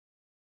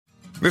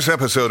This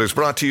episode is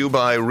brought to you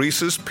by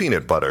Reese's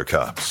Peanut Butter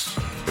Cups.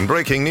 In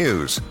breaking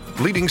news,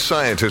 leading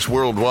scientists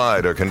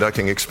worldwide are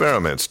conducting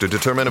experiments to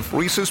determine if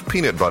Reese's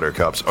Peanut Butter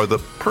Cups are the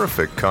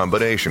perfect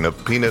combination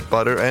of peanut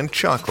butter and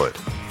chocolate.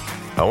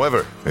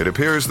 However, it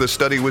appears the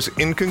study was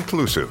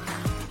inconclusive,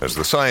 as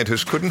the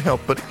scientists couldn't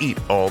help but eat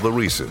all the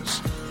Reese's.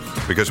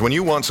 Because when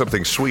you want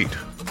something sweet,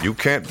 you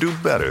can't do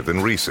better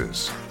than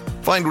Reese's.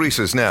 Find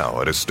Reese's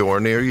now at a store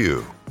near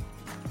you.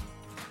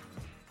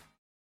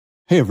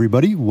 Hey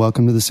everybody,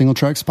 welcome to the Single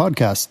Tracks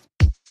Podcast.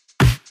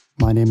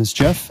 My name is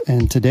Jeff,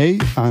 and today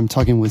I'm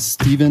talking with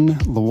Stephen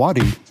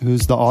Lawati,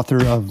 who's the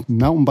author of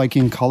Mountain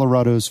Biking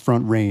Colorado's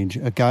Front Range,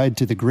 a guide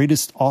to the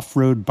greatest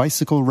off-road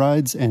bicycle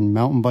rides and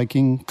mountain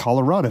biking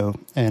Colorado,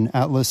 an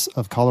atlas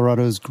of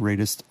Colorado's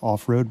greatest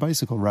off-road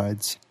bicycle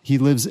rides. He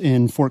lives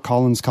in Fort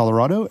Collins,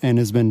 Colorado, and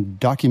has been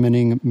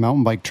documenting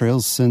mountain bike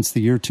trails since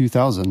the year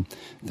 2000.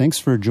 Thanks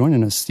for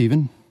joining us,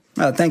 Stephen.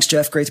 Thanks,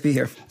 Jeff. Great to be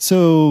here.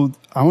 So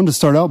I wanted to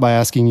start out by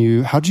asking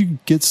you, how'd you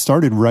get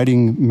started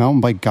writing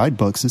mountain bike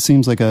guidebooks? It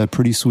seems like a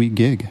pretty sweet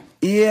gig.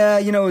 Yeah,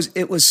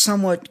 it was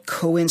somewhat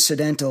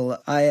coincidental.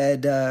 I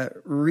had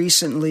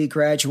recently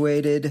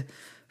graduated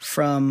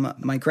from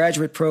my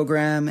graduate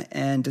program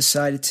and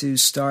decided to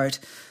start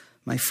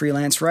my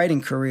freelance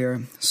writing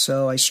career.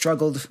 So I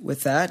struggled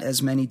with that,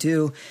 as many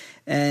do,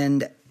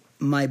 and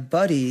my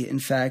buddy, in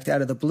fact,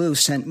 out of the blue,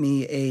 sent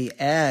me a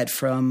ad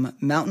from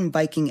Mountain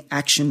Biking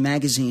Action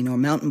Magazine, or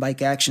Mountain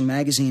Bike Action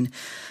Magazine,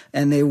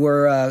 and they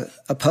were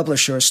a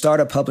publisher, a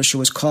startup publisher,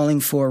 was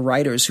calling for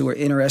writers who were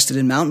interested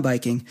in mountain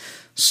biking.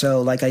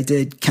 So like I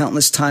did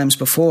countless times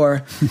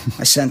before,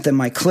 I sent them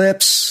my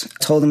clips,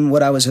 told them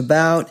what I was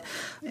about,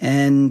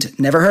 and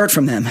never heard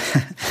from them.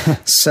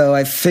 So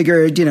I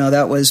figured,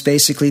 that was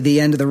basically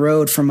the end of the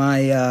road for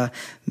my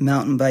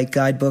mountain bike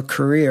guidebook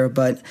career.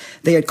 But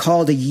they had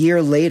called a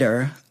year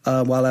later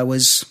while I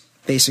was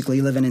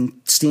basically living in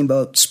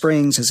Steamboat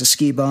Springs as a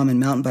ski bum and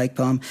mountain bike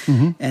bum.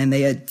 Mm-hmm. And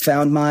they had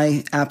found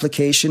my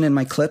application and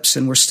my clips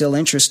and were still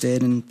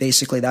interested. And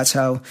basically that's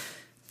how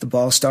the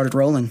ball started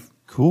rolling.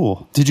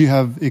 Cool. Did you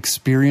have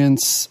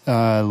experience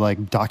like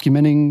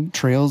documenting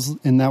trails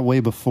in that way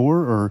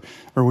before,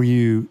 or were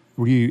you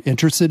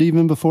interested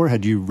even before?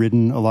 Had you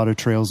ridden a lot of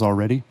trails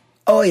already?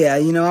 Oh yeah,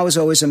 I was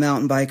always a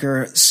mountain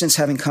biker since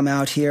having come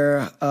out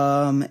here,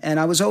 and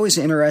I was always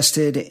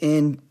interested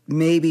in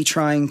maybe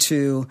trying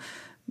to,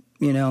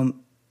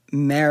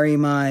 marry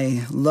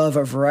my love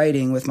of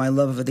writing with my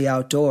love of the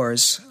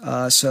outdoors.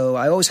 So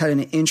I always had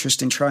an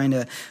interest in trying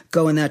to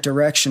go in that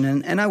direction,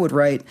 and I would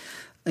write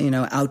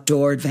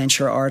outdoor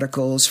adventure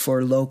articles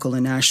for local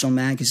and national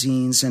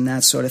magazines and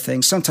that sort of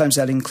thing. Sometimes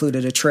that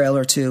included a trail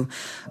or two,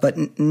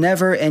 but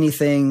never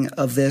anything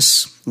of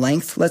this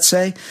length, let's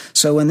say.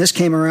 So when this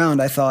came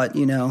around, I thought,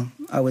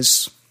 I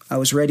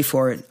was ready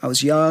for it. I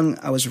was young,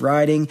 I was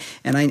riding,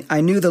 and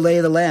I knew the lay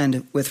of the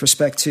land with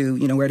respect to,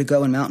 where to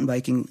go in mountain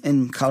biking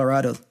in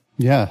Colorado.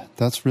 Yeah,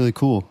 that's really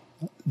cool.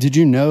 Did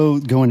you know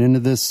going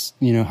into this,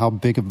 how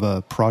big of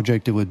a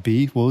project it would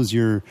be? What was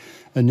your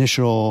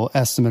initial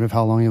estimate of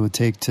how long it would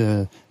take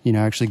to,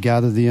 actually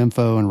gather the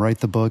info and write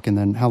the book? And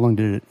then how long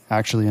did it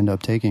actually end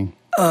up taking?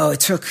 Oh, it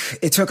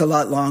took a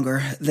lot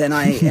longer than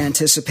I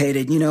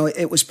anticipated.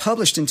 It was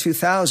published in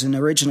 2000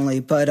 originally,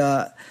 but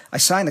I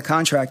signed the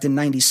contract in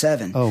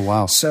 97. Oh,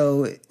 wow.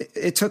 So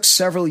it took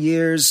several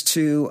years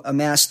to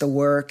amass the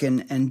work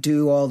and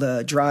do all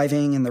the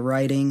driving and the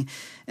writing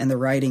and the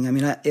writing. I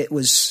mean, it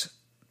was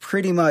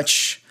pretty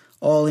much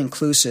all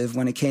inclusive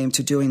when it came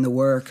to doing the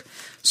work.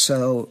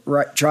 So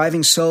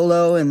driving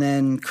solo and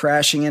then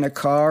crashing in a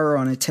car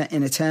or in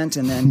a tent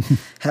and then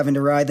having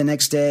to ride the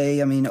next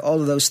day. I mean,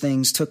 all of those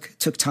things took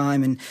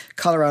time, and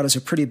Colorado's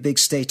a pretty big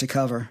state to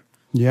cover.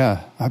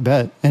 Yeah, I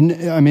bet.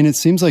 And I mean, it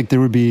seems like there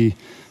would be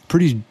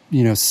pretty,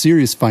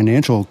 serious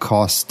financial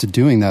costs to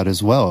doing that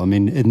as well. I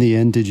mean, in the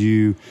end, did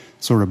you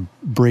sort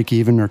of break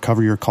even or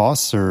cover your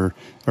costs, or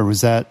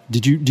was that,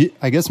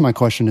 I guess my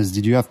question is,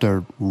 did you have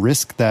to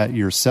risk that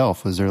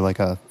yourself? Was there like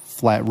a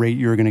flat rate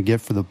you were going to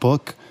get for the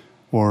book,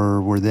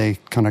 or were they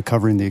kind of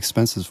covering the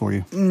expenses for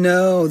you?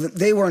 No,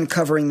 they weren't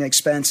covering the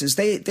expenses.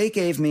 They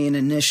gave me an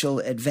initial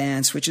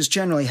advance, which is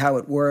generally how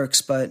it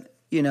works, but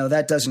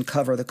that doesn't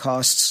cover the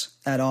costs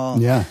at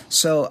all. Yeah.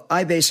 So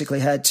I basically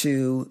had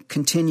to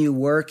continue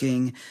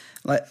working,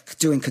 like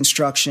doing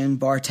construction,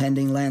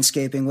 bartending,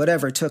 landscaping,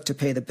 whatever it took to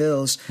pay the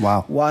bills.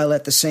 Wow. While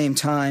at the same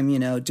time,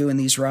 doing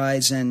these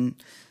rides and,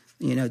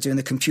 doing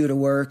the computer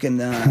work and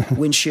the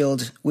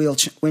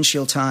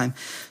windshield time.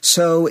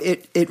 So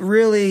it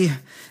really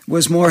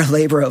was more a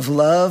labor of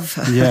love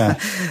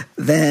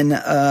than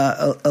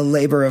a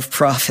labor of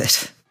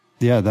profit.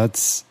 Yeah,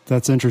 that's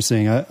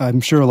interesting.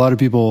 I'm sure a lot of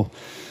people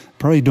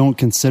probably don't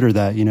consider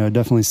that. It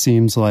definitely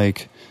seems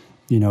like,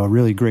 a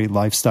really great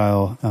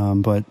lifestyle.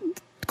 But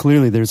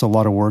clearly there's a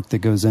lot of work that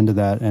goes into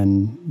that.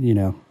 And,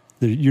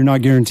 You're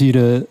not guaranteed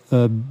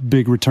a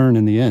big return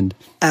in the end.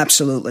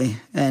 Absolutely.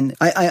 And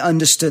I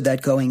understood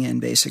that going in,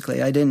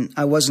 basically.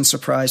 I wasn't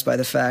surprised by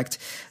the fact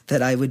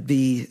that I would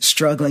be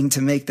struggling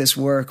to make this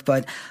work,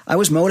 but I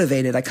was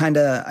motivated. I kind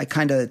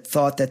of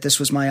thought that this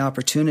was my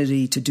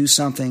opportunity to do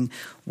something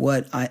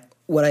what I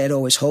had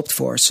always hoped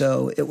for.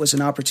 So it was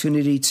an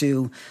opportunity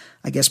to,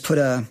 I guess, put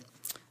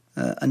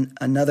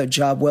another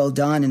job well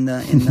done in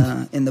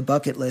the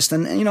bucket list.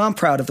 And I'm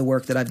proud of the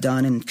work that I've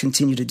done and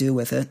continue to do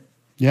with it.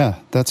 Yeah,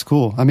 that's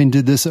cool. I mean,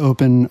 did this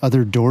open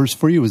other doors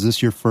for you? Was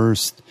this your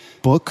first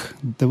book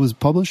that was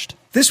published?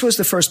 This was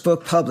the first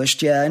book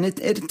published, yeah, and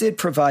it did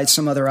provide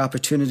some other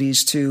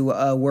opportunities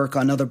to work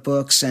on other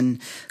books and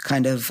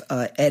kind of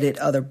edit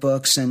other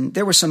books. And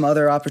there were some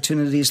other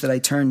opportunities that I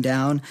turned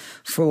down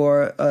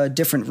for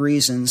different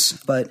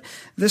reasons. But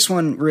this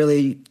one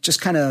really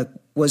just kind of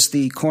was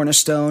the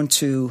cornerstone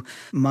to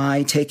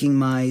my taking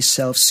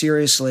myself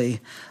seriously,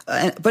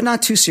 but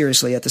not too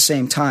seriously at the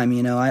same time.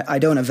 I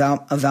don't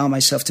avow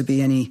myself to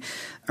be any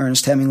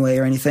Ernest Hemingway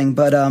or anything,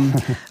 but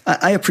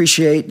I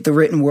appreciate the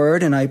written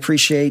word and I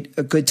appreciate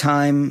a good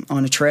time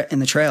on in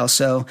the trail.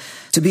 So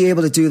to be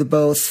able to do the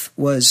both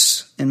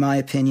was, in my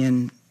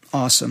opinion,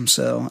 awesome.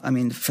 So, I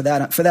mean, for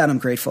that, I'm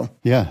grateful.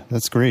 Yeah,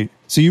 that's great.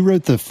 So you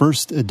wrote the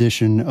first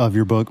edition of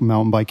your book,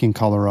 Mountain Biking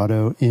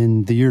Colorado,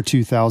 in the year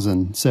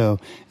 2000. So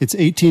it's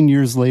 18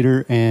 years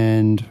later,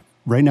 and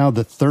right now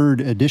the third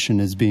edition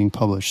is being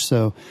published.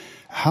 So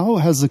how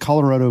has the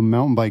Colorado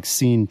mountain bike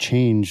scene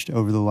changed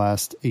over the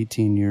last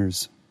 18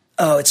 years?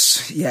 Oh,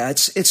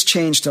 it's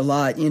changed a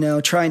lot.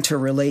 Trying to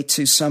relate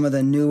to some of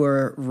the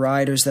newer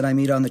riders that I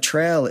meet on the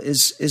trail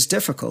is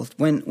difficult.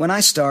 When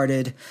I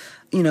started,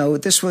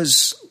 this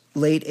was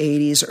late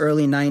 80s,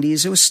 early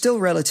 90s. It was still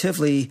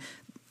relatively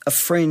a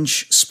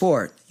fringe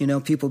sport,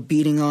 people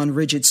beating on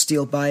rigid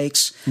steel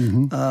bikes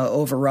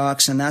over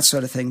rocks and that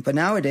sort of thing. But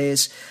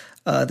nowadays,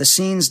 the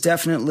scene's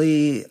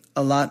definitely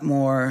a lot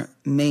more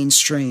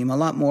mainstream, a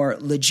lot more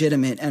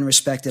legitimate and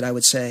respected, I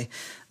would say.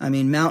 I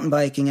mean, mountain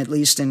biking, at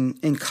least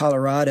in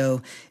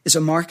Colorado, is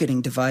a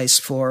marketing device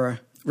for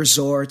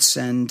resorts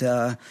and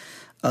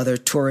other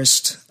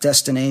tourist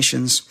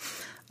destinations.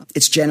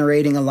 It's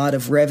generating a lot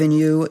of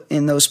revenue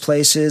in those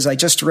places. I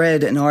just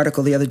read an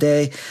article the other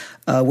day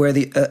where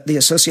the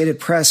Associated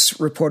Press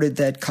reported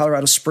that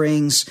Colorado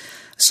Springs,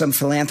 some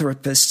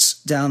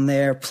philanthropists down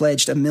there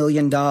pledged $1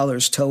 million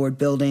toward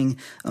building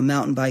a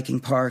mountain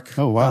biking park.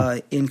 Oh, wow.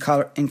 In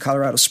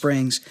Colorado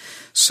Springs.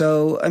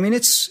 So, I mean,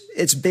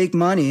 it's big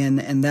money,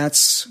 and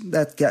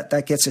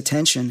that gets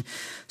attention.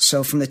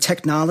 So from the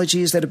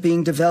technologies that are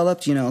being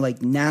developed, like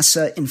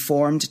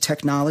NASA-informed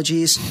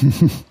technologies.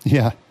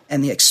 Yeah.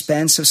 And the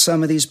expense of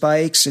some of these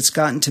bikes, it's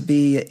gotten to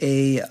be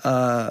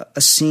a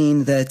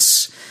scene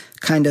that's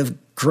kind of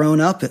grown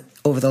up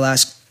over the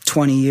last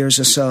 20 years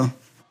or so.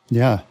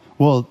 Yeah.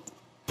 Well,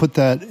 put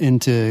that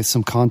into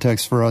some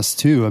context for us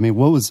too. I mean,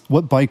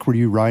 what bike were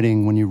you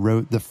riding when you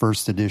wrote the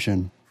first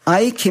edition?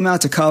 I came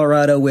out to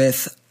Colorado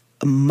with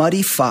a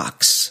Muddy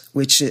Fox,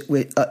 which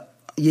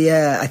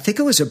I think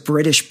it was a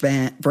British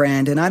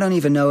brand, and I don't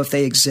even know if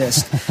they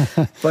exist.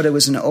 But it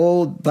was an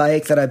old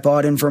bike that I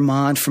bought in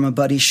Vermont from a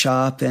buddy's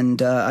shop,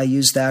 and I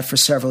used that for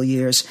several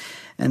years.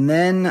 And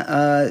then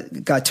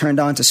got turned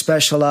on to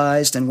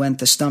Specialized and went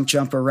the stump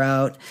jumper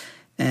route,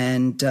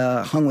 and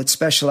hung with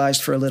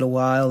Specialized for a little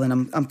while.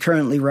 And I'm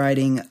currently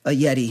riding a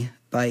Yeti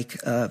bike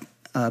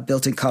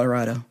built in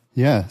Colorado.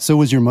 Yeah. So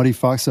was your Muddy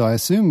Fox? So I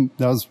assume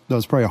that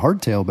was probably a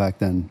hardtail back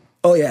then.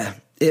 Oh yeah.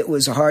 It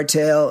was a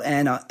hardtail,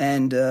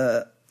 and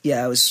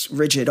it was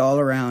rigid all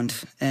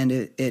around, and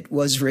it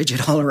was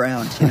rigid all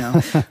around.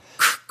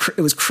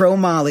 It was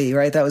chromoly,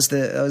 right? That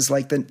was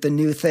like the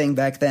new thing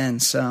back then.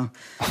 So,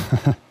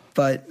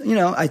 but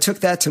I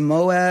took that to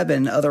Moab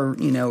and other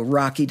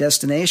rocky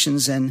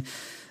destinations and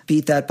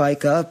beat that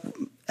bike up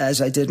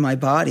as I did my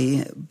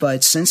body.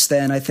 But since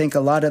then, I think a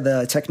lot of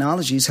the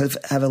technologies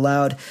have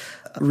allowed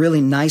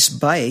really nice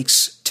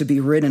bikes to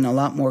be ridden a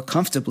lot more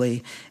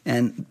comfortably,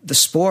 and the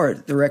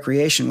sport, the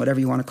recreation,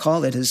 whatever you want to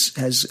call it,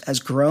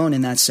 has grown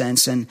in that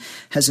sense and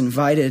has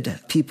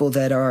invited people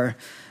that are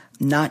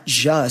not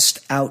just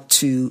out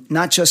to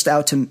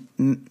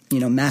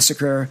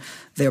massacre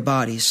their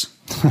bodies.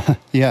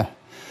 Yeah.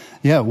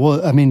 Yeah,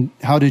 well, I mean,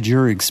 how did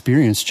your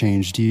experience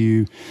change?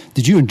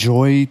 Did you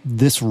enjoy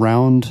this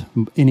round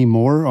any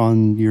more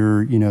on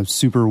your,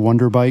 super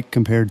wonder bike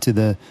compared to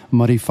the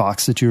Muddy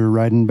Fox that you were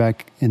riding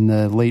back in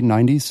the late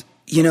 90s?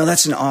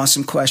 That's an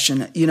awesome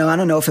question. I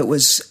don't know if it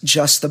was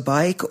just the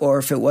bike or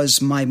if it was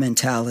my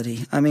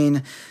mentality. I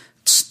mean,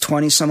 it's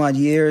 20 some odd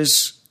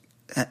years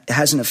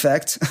has an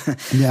effect.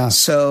 Yeah.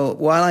 So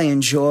while I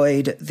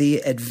enjoyed the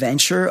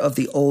adventure of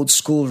the old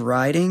school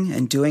riding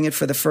and doing it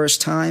for the first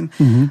time,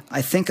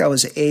 I think I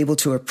was able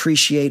to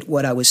appreciate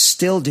what I was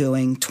still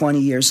doing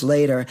 20 years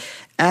later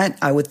at,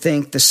 I would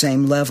think, the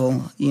same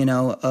level,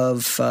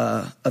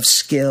 of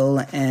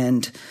skill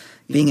and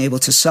being able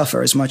to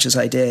suffer as much as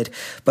I did.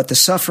 But the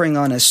suffering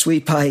on a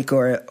sweet bike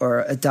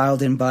or a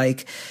dialed in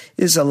bike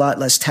is a lot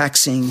less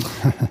taxing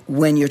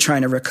when you're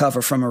trying to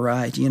recover from a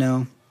ride,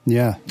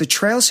 Yeah. The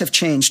trails have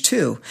changed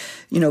too.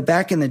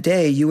 Back in the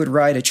day, you would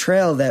ride a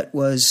trail that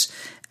was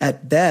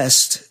at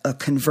best a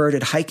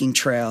converted hiking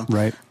trail,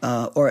 right?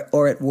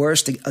 Or at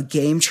worst a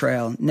game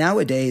trail.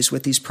 Nowadays,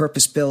 with these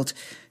purpose-built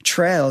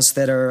trails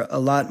that are a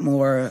lot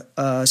more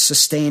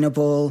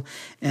sustainable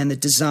and the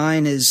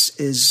design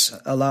is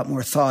a lot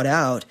more thought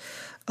out,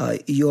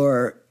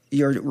 you're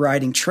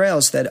riding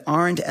trails that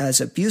aren't as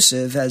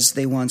abusive as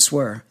they once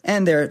were,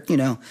 and they're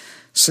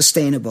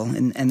sustainable,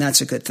 and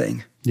that's a good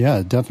thing.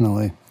 Yeah,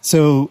 definitely.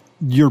 So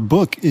your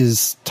book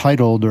is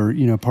titled, or,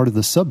 part of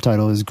the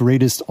subtitle is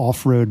Greatest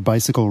Off-Road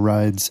Bicycle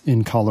Rides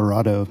in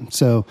Colorado.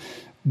 So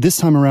this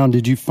time around,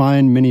 did you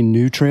find many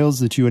new trails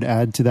that you would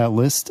add to that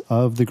list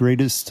of the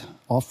greatest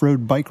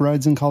off-road bike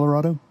rides in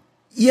Colorado?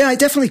 Yeah, I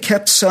definitely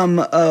kept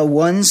some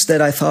ones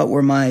that I thought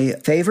were my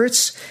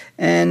favorites,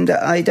 and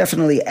I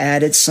definitely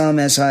added some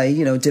as I,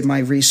 did my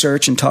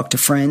research and talked to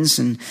friends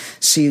and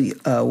see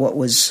what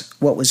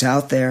was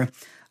out there.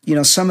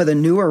 Some of the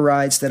newer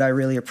rides that I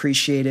really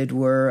appreciated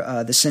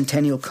were the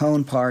Centennial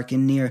Cone Park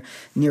near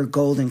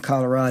Golden,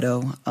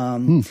 Colorado,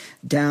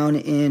 down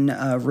in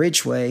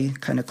Ridgway,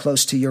 kind of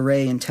close to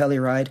Ouray and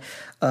Telluride.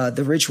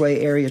 The Ridgway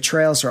area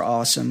trails are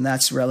awesome.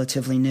 That's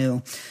relatively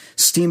new.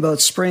 Steamboat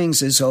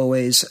Springs is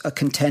always a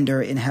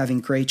contender in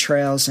having great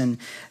trails, and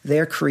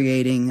they're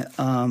creating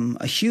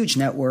a huge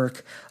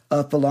network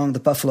up along the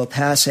Buffalo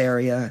Pass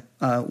area.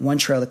 One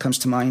trail that comes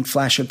to mind,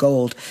 Flash of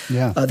Gold.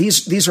 Yeah.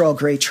 These are all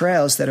great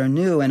trails that are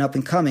new and up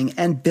and coming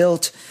and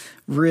built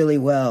really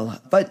well.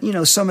 But,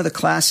 some of the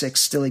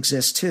classics still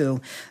exist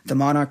too. The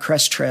Monarch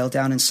Crest Trail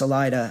down in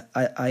Salida,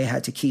 I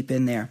had to keep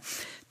in there.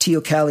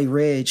 Teocalli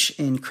Ridge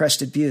in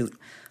Crested Butte,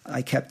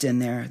 I kept in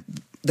there.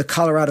 The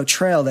Colorado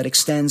Trail that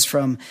extends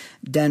from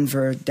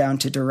Denver down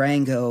to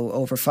Durango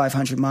over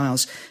 500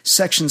 miles,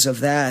 sections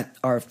of that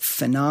are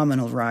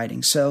phenomenal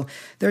riding. So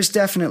there's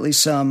definitely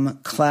some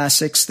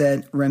classics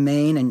that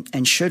remain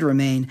and should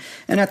remain,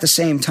 and at the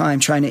same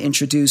time trying to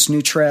introduce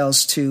new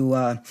trails to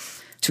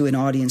an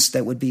audience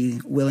that would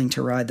be willing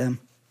to ride them.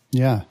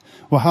 Yeah.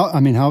 Well, how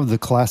have the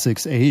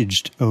classics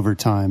aged over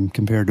time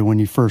compared to when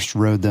you first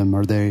rode them?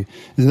 Are there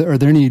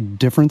any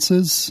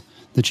differences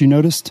that you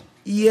noticed?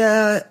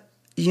 Yeah.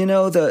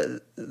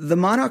 The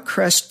Monarch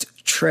Crest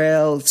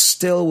Trail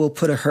still will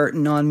put a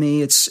hurting on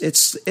me.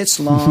 It's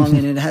long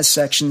and it has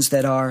sections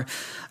that are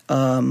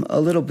a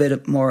little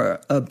bit more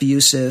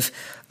abusive.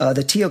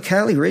 The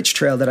Teocalli Ridge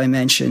Trail that I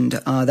mentioned,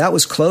 that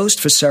was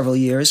closed for several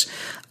years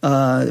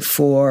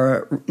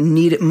for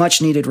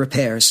much needed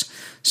repairs.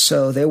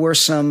 So there were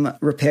some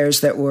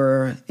repairs that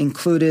were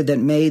included that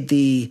made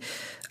the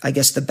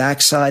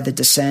backside, the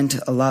descent,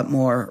 a lot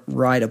more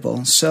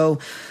rideable. So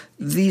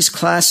these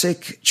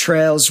classic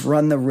trails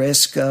run the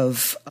risk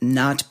of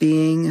not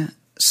being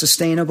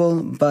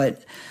sustainable,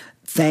 but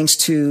thanks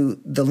to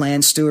the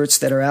land stewards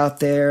that are out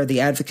there,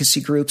 the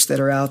advocacy groups that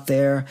are out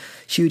there,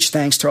 huge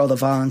thanks to all the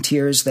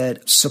volunteers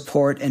that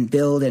support and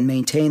build and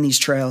maintain these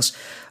trails,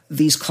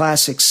 these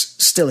classics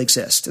still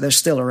exist. They're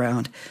still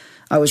around.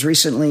 I was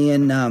recently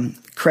in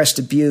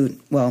Crested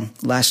Butte,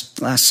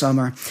 last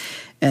summer,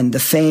 and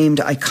the famed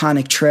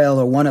iconic trail,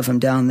 or one of them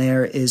down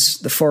there, is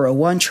the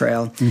 401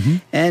 trail. Mm-hmm.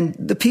 And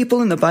the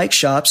people in the bike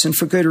shops, and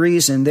for good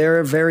reason,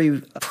 they're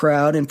very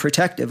proud and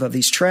protective of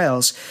these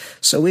trails.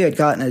 So we had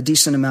gotten a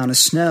decent amount of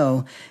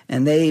snow,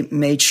 and they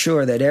made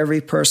sure that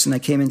every person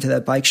that came into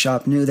that bike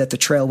shop knew that the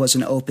trail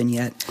wasn't open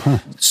yet. Huh.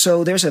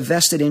 So there's a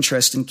vested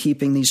interest in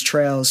keeping these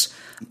trails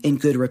in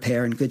good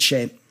repair, in good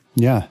shape.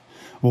 Yeah.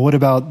 Well, what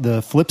about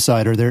the flip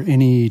side? Are there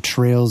any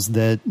trails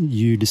that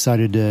you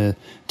decided to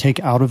take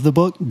out of the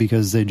book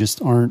because they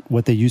just aren't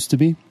what they used to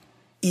be?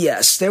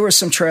 Yes, there were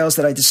some trails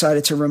that I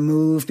decided to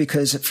remove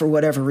because for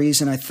whatever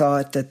reason I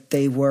thought that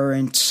they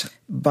weren't,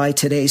 by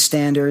today's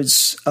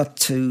standards, up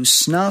to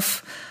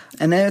snuff.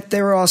 And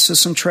there were also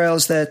some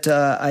trails that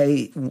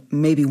I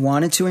maybe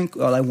wanted to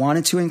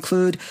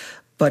include,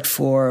 but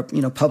for,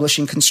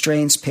 publishing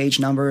constraints, page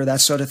number,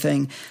 that sort of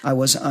thing, I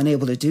was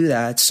unable to do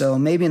that. So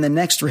maybe in the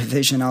next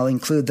revision, I'll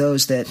include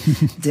those that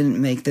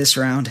didn't make this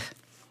round.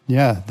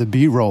 Yeah, the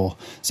B-roll.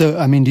 So,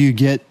 do you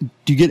get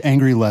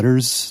angry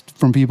letters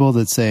from people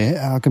that say, hey,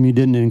 how come you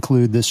didn't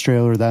include this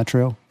trail or that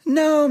trail?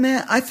 No,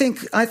 man. I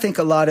think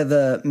a lot of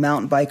the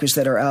mountain bikers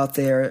that are out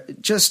there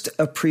just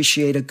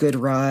appreciate a good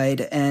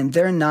ride, and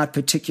they're not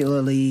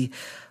particularly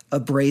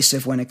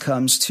abrasive when it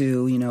comes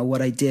to,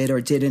 what I did or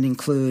didn't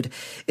include.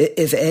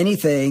 If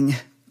anything,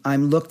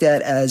 I'm looked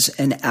at as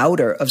an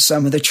outer of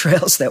some of the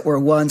trails that were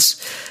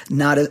once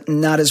not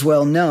as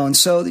well known.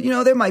 So,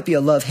 there might be a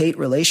love-hate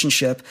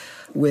relationship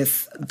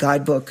with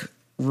guidebook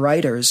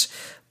writers,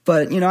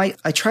 but,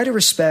 I try to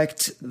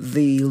respect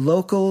the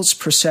locals'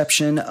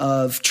 perception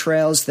of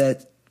trails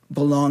that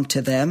belong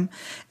to them,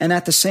 and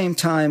at the same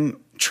time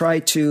try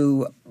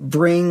to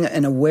bring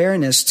an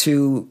awareness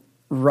to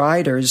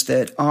riders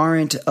that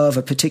aren't of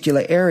a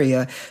particular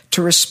area to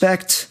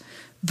respect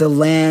the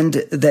land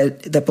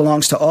that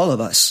belongs to all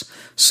of us.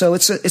 So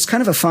it's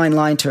kind of a fine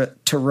line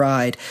to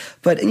ride.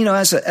 But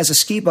as a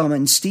ski bum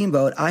and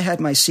steamboat, I had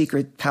my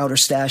secret powder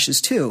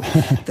stashes too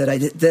that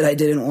I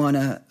didn't want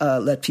to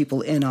let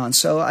people in on.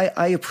 So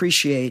I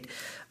appreciate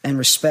and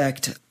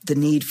respect the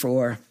need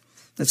for,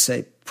 let's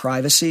say,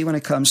 privacy when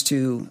it comes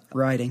to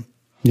riding.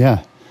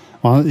 Yeah.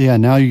 Well, yeah.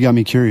 Now you got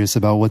me curious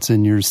about what's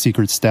in your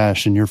secret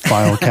stash in your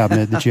file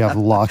cabinet that you have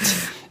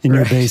locked in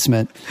your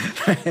basement.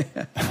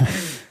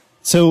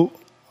 So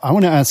I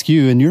want to ask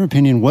you, in your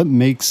opinion, what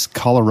makes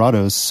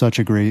Colorado such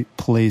a great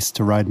place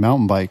to ride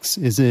mountain bikes?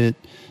 Is it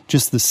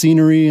just the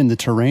scenery and the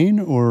terrain,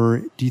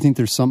 or do you think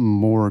there's something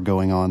more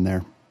going on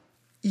there?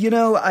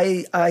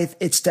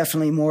 It's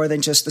definitely more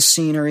than just the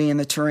scenery and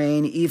the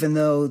terrain, even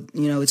though,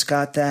 it's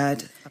got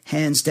that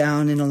hands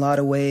down in a lot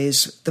of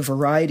ways. The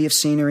variety of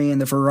scenery and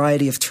the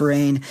variety of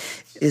terrain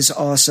is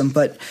awesome.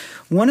 But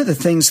one of the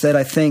things that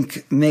I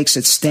think makes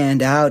it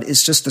stand out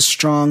is just the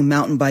strong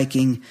mountain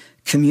biking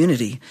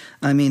community.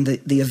 I mean,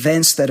 the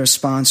events that are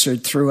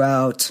sponsored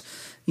throughout,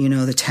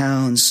 the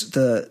towns,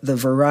 the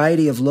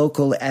variety of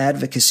local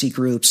advocacy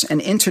groups and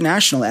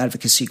international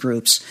advocacy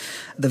groups,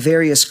 the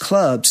various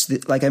clubs,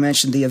 like I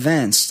mentioned, the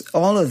events,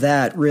 all of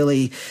that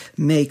really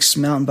makes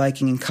mountain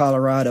biking in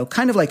Colorado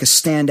kind of like a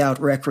standout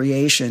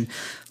recreation,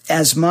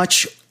 as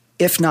much,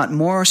 if not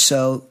more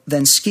so,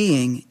 than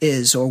skiing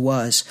is or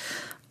was.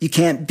 You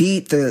can't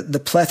beat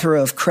the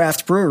plethora of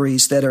craft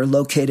breweries that are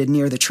located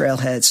near the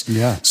trailheads.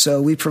 Yeah.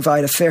 So we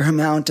provide a fair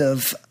amount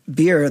of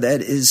beer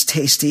that is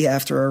tasty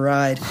after a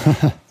ride.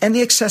 And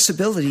the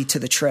accessibility to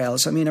the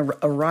trails. I mean, a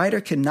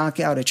rider can knock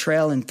out a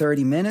trail in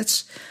 30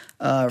 minutes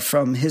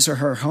from his or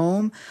her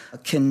home,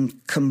 can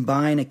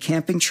combine a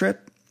camping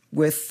trip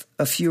with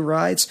a few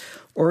rides,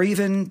 or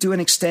even do an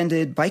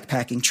extended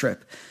bikepacking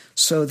trip.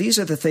 So these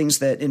are the things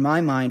that, in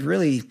my mind,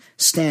 really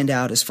stand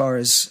out as far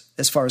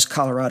as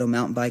Colorado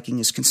mountain biking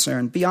is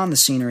concerned, beyond the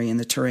scenery and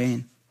the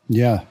terrain.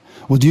 Yeah.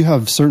 Well, do you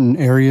have certain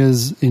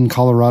areas in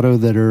Colorado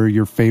that are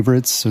your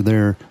favorites?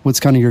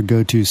 What's kind of your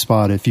go-to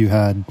spot if you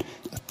had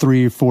a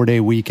 3 or 4 day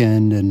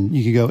weekend and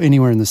you could go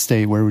anywhere in the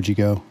state? Where would you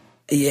go?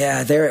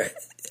 Yeah, there's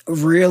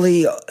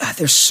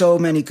so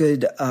many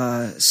good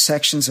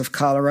sections of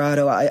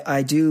Colorado.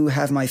 I do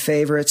have my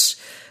favorites.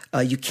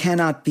 You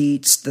cannot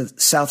beat the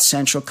South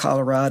Central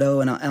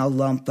Colorado, and I'll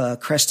lump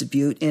Crested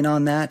Butte in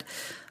on that.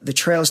 The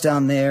trails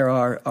down there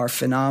are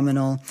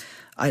phenomenal.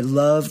 I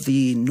love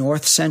the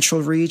North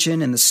Central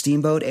region and the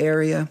Steamboat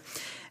area.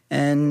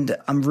 And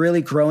I'm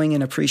really growing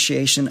an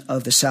appreciation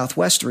of the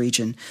Southwest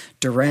region,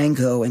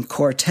 Durango and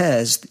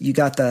Cortez. You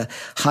got the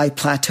high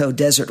plateau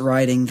desert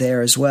riding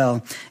there as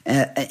well,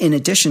 in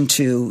addition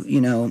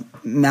to,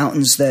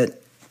 mountains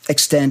that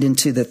extend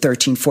into the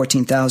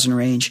 14,000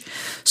 range.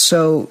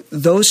 So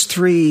those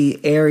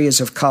 3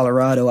 areas of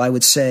Colorado, I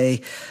would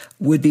say,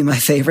 would be my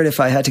favorite if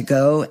I had to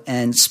go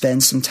and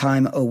spend some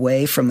time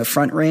away from the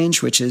Front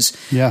Range, which is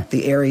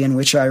the area in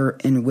which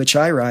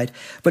I ride.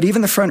 But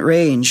even the Front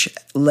Range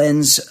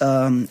lends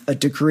a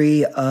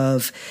degree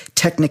of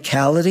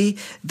technicality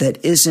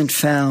that isn't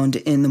found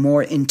in the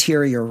more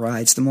interior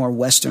rides, the more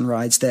western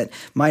rides that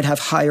might have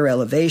higher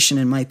elevation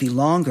and might be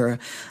longer,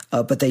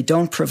 but they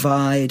don't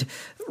provide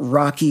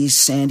rocky,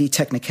 sandy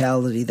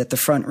technicality that the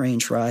Front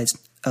Range rides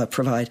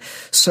provide.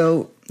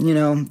 So,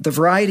 the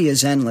variety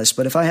is endless,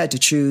 but if I had to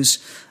choose,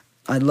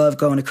 I'd love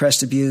going to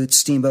Crested Butte,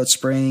 Steamboat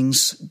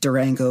Springs,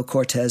 Durango,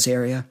 Cortez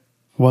area.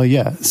 Well,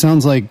 yeah, it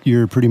sounds like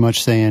you're pretty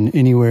much saying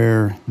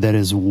anywhere that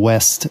is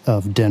west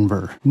of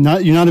Denver.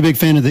 You're not a big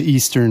fan of the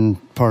eastern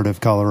part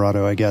of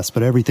Colorado, I guess,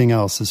 but everything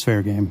else is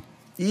fair game.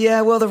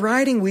 Yeah, well, the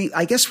riding,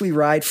 I guess we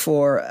ride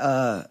for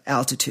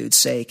altitude's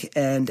sake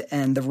and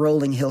the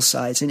rolling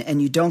hillsides,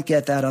 and you don't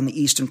get that on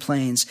the Eastern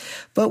Plains.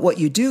 But what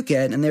you do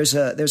get, and there's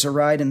a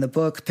ride in the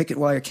book, Picket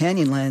Wire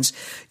Canyonlands,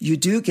 you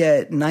do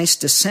get nice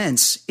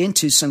descents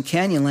into some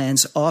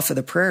canyonlands off of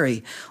the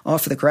prairie,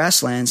 off of the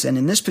grasslands. And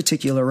in this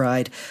particular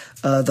ride,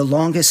 the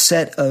longest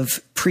set of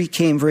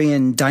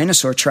Precambrian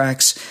dinosaur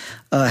tracks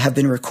have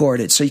been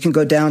recorded. So you can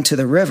go down to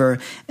the river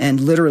and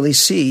literally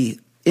see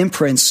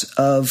imprints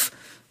of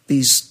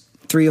these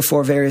 3 or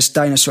 4 various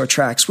dinosaur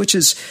tracks, which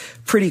is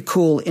pretty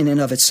cool in and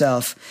of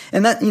itself.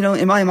 And that,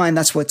 in my mind,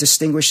 that's what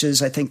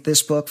distinguishes, I think,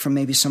 this book from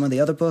maybe some of the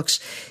other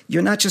books.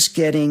 You're not just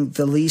getting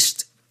the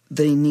least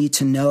they need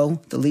to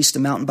know, the least a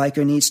mountain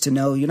biker needs to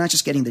know. You're not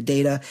just getting the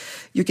data.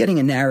 You're getting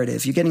a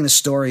narrative. You're getting the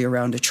story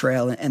around a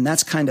trail. And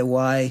that's kind of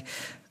why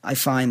I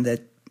find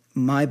that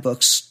my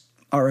books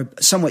are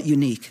somewhat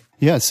unique.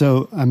 Yeah,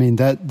 so I mean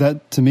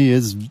that to me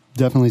is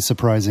definitely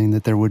surprising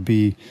that there would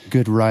be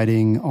good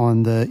riding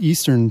on the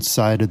eastern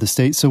side of the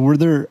state. So were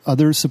there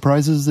other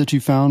surprises that you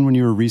found when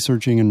you were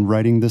researching and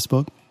writing this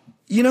book?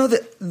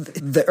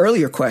 The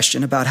earlier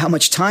question about how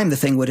much time the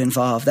thing would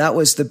involve, that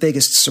was the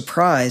biggest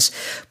surprise.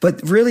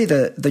 But really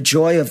the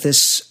joy of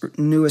this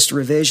newest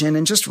revision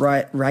and just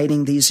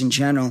writing these in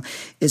general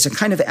is a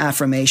kind of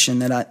affirmation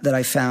that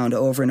I found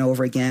over and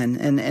over again.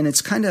 And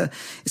it's kind of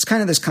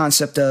this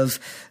concept of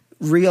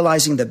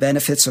realizing the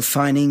benefits of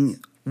finding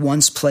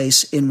one's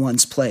place in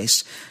one's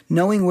place.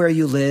 Knowing where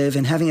you live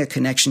and having a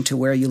connection to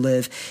where you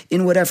live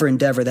in whatever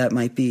endeavor that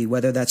might be,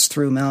 whether that's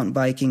through mountain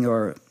biking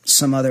or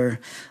some other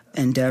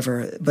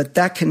endeavor. But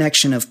that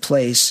connection of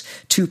place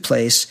to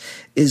place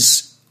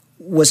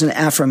was an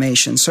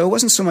affirmation. So it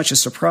wasn't so much a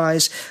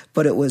surprise,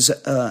 but it was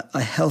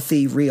a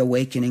healthy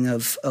reawakening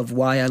of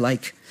why I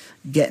like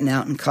getting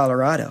out in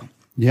Colorado.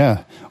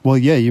 Yeah. Well,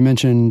 yeah, you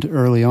mentioned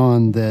early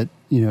on that,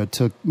 it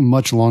took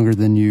much longer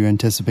than you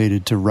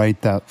anticipated to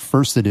write that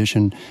first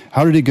edition.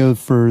 How did it go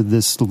for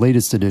this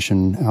latest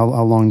edition?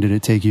 How long did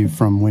it take you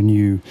from when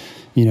you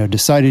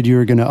decided you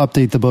were going to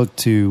update the book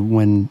to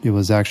when it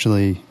was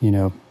actually,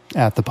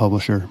 at the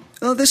publisher?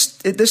 Well,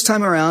 this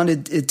time around,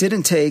 it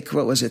didn't take,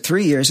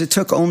 3 years? It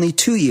took only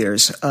 2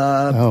 years.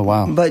 Oh,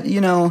 wow. But,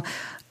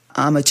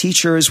 I'm a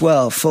teacher as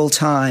well, full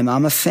time.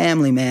 I'm a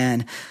family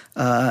man.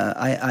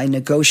 I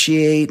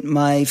negotiate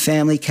my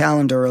family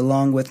calendar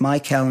along with my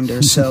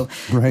calendar. So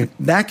right.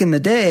 Back in the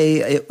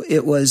day,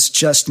 it was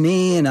just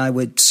me, and I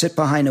would sit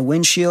behind a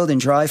windshield and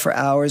drive for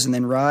hours and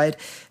then ride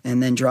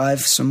and then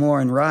drive some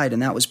more and ride.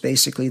 And that was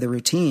basically the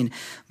routine.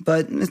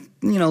 But,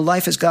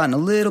 life has gotten a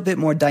little bit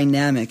more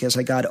dynamic as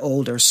I got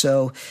older.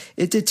 So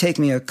it did take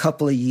me a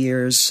couple of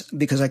years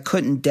because I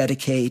couldn't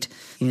dedicate,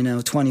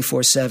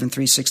 24/7,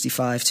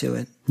 365 to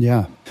it.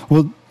 Yeah.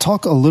 Well,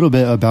 talk a little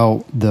bit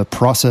about the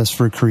process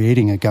for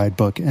creating a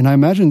guidebook. And I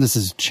imagine this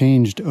has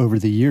changed over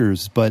the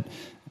years, but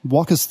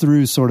walk us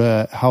through sort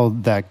of how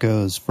that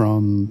goes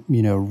from,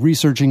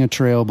 researching a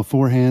trail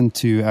beforehand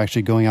to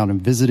actually going out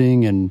and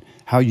visiting and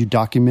how you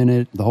document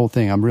it, the whole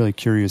thing. I'm really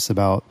curious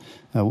about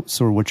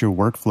sort of what your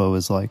workflow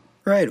is like.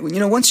 Right.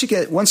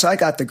 Once I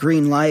got the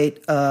green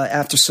light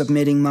after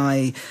submitting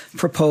my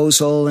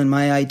proposal and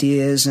my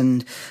ideas,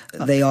 and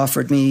they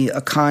offered me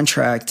a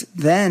contract,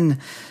 then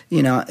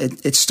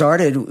it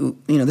started.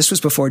 This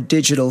was before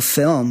digital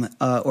film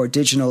or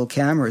digital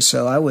cameras,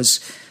 so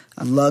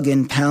I'm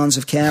lugging pounds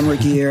of camera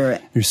gear.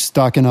 You're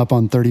stocking up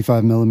on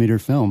 35 millimeter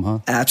film, huh?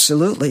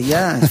 Absolutely,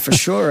 yeah, for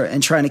sure,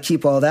 and trying to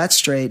keep all that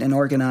straight and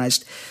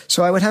organized.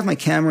 So I would have my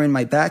camera in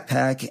my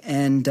backpack,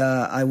 and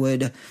I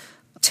would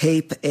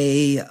tape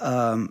a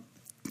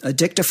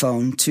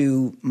dictaphone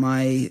to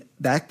my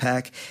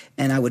backpack,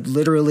 and I would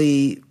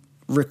literally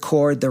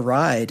record the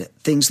ride,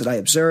 things that I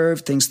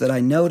observed, things that I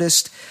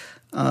noticed.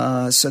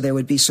 So there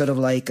would be sort of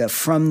like a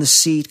from the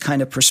seat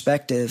kind of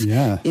perspective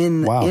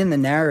in the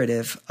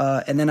narrative.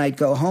 And then I'd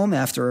go home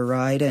after a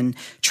ride and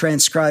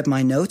transcribe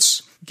my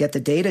notes, get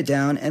the data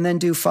down, and then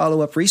do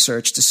follow-up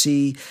research to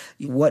see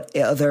what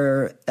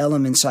other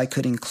elements I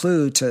could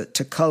include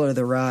to color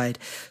the ride.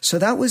 So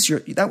that was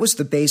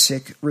the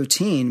basic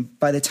routine.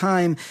 By the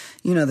time,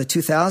 the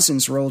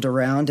 2000s rolled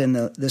around and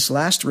this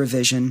last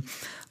revision,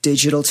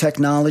 digital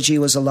technology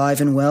was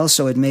alive and well,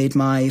 so it made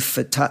my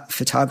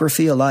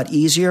photography a lot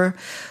easier.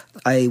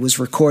 I was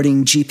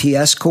recording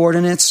GPS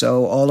coordinates,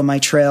 so all of my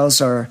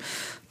trails are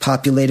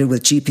populated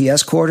with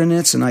GPS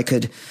coordinates, and I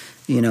could,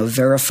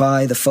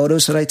 verify the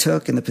photos that I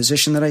took and the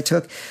position that I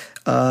took.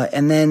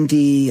 And then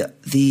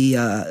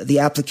the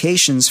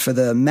applications for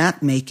the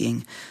map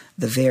making,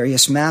 the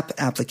various map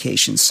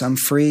applications, some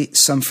free,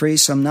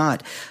 some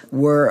not,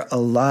 were a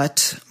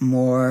lot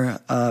more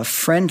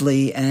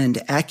friendly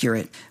and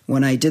accurate.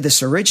 When I did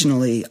this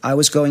originally, I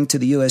was going to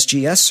the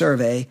USGS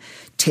survey,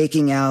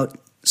 taking out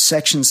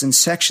sections and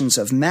sections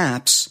of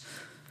maps,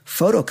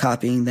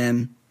 photocopying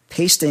them,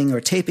 pasting or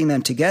taping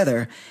them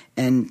together,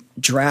 and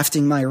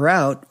drafting my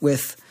route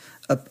with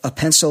a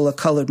pencil, a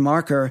colored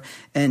marker,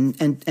 and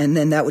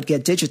then that would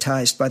get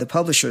digitized by the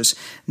publishers.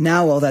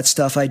 Now all that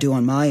stuff I do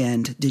on my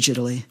end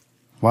digitally.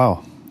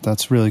 Wow,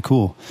 that's really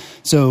cool.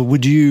 So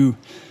could you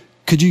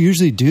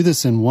usually do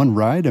this in one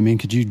ride? I mean,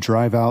 could you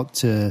drive out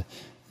to,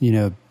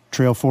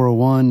 Trail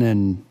 401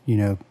 and,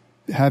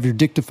 have your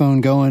dictaphone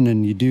going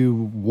and you do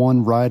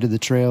one ride of the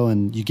trail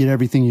and you get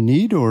everything you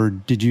need? Or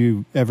did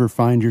you ever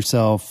find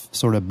yourself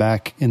sort of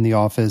back in the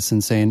office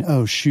and saying,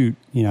 oh, shoot,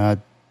 I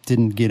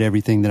didn't get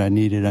everything that I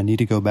needed. I need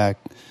to go back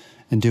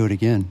and do it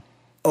again?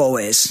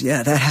 Always.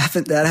 Yeah, that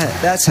happened.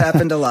 That's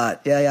happened a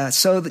lot. Yeah.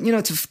 So,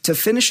 to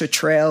finish a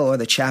trail or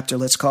the chapter,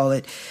 let's call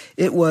it,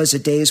 it was a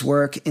day's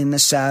work in the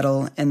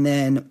saddle and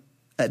then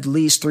at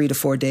least 3 to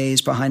 4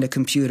 days behind a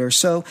computer.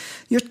 So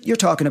you're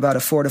talking about a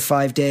 4 to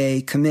 5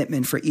 day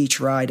commitment for each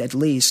ride at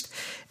least.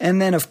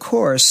 And then, of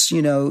course,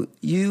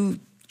 you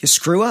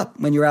screw up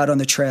when you're out on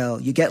the trail.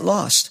 You get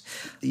lost.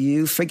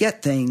 You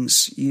forget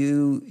things.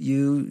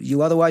 You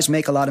otherwise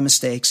make a lot of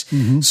mistakes.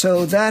 Mm-hmm.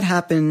 So that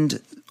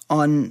happened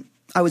on,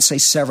 I would say,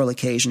 several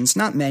occasions,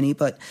 not many,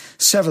 but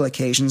several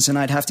occasions, and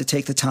I'd have to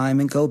take the time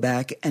and go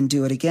back and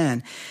do it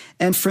again.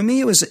 And for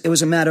me, it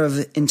was a matter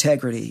of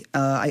integrity.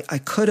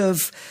 I could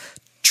have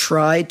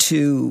tried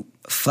to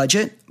fudge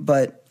it,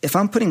 but if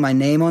I'm putting my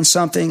name on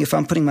something, if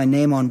I'm putting my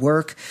name on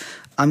work,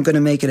 I'm going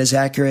to make it as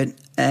accurate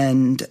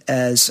and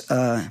as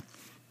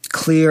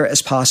clear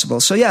as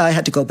possible. So yeah, I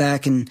had to go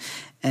back and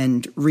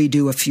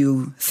redo a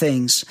few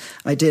things.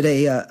 I did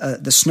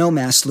the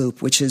Snowmass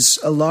Loop, which is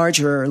a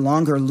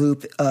longer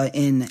loop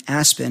in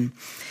Aspen,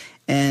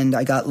 and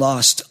I got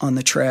lost on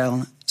the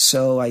trail.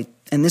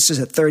 And this is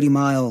a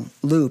 30-mile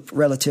loop,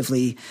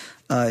 relatively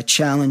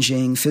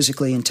challenging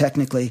physically and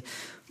technically.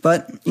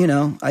 But,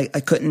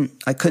 I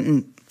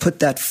couldn't put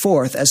that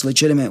forth as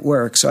legitimate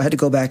work, so I had to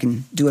go back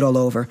and do it all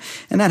over.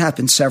 And that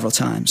happened several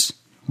times.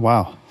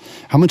 Wow.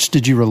 How much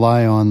did you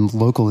rely on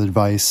local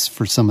advice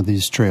for some of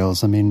these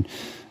trails? I mean,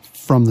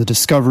 from the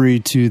discovery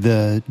to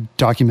the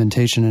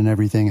documentation and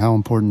everything, how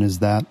important is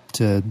that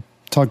to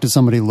talk to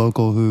somebody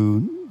local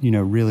who,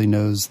 really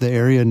knows the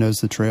area, knows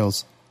the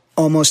trails?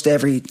 Almost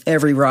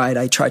every ride,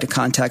 I tried to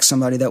contact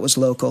somebody that was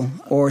local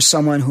or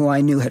someone who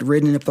I knew had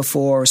ridden it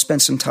before or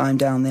spent some time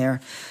down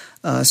there.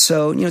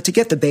 So, to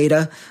get the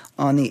beta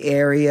on the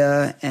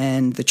area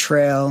and the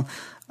trail,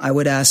 I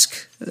would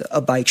ask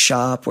a bike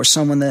shop or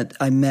someone that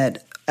I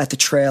met at the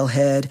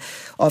trailhead.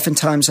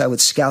 Oftentimes, I would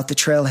scout the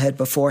trailhead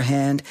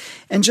beforehand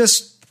and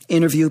just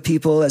interview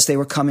people as they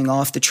were coming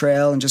off the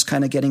trail and just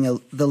kind of getting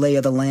the lay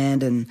of the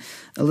land and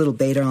a little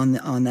beta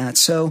on that.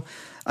 So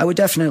I would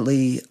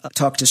definitely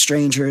talk to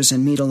strangers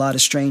and meet a lot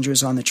of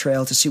strangers on the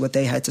trail to see what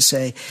they had to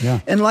say. Yeah.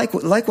 And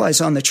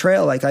likewise on the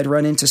trail, I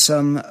ran into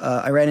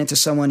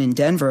someone in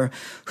Denver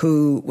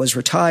who was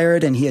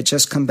retired and he had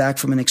just come back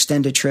from an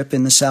extended trip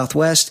in the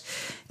Southwest.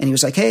 And he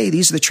was like, hey,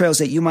 these are the trails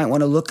that you might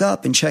want to look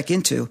up and check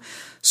into.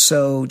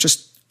 So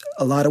just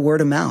a lot of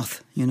word of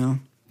mouth,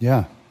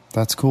 Yeah,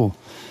 that's cool.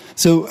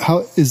 So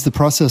how is the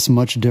process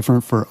much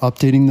different for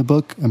updating the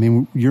book? I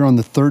mean, you're on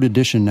the 3rd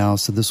edition now,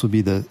 so this would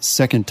be the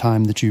 2nd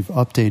time that you've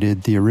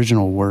updated the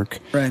original work.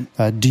 Right.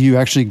 Do you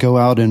actually go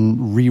out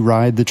and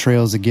re-ride the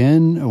trails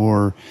again?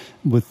 Or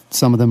with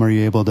some of them, are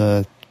you able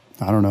to,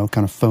 kind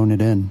of phone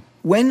it in?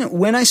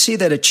 When I see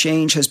that a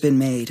change has been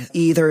made,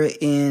 either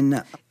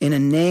in a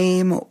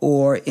name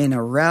or in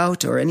a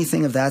route or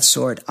anything of that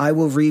sort, I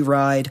will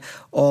re-ride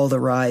all the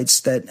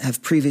rides that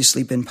have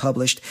previously been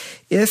published.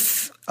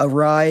 If a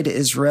ride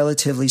is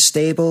relatively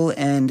stable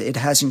and it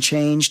hasn't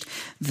changed,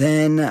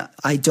 then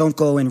I don't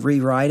go and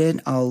rewrite it.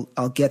 I'll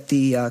get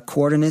the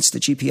coordinates, the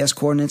GPS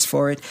coordinates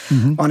for it.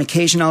 Mm-hmm. On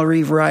occasion, I'll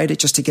rewrite it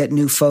just to get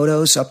new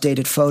photos,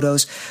 updated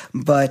photos.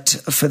 But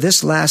for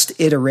this last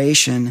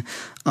iteration,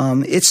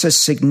 it's a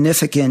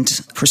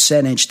significant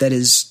percentage that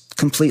is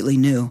completely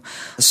new.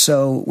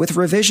 So with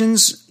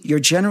revisions, you're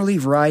generally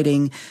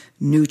riding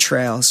new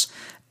trails.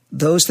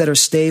 Those that are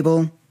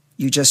stable,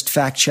 you just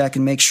fact check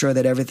and make sure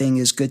that everything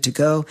is good to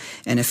go.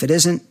 And if it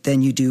isn't,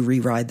 then you do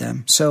re-ride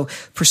them. So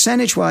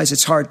percentage wise,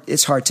 it's hard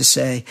to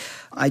say.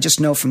 I just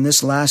know from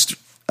this last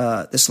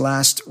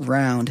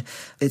round,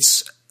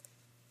 it's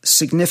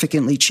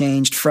significantly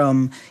changed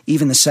from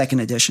even the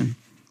 2nd edition.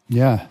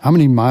 Yeah. How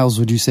many miles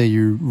would you say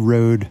you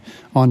rode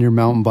on your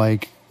mountain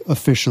bike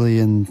officially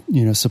in,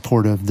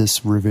 support of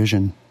this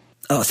revision?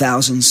 Oh,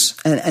 thousands.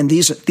 And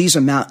these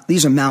are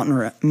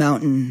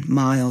mountain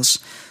miles.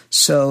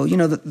 So,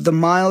 the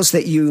miles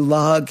that you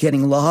log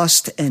getting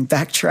lost and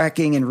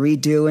backtracking and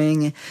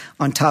redoing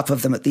on top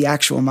of the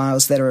actual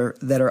miles that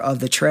are of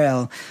the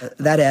trail,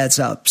 that adds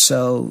up.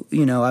 So,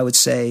 I would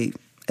say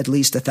at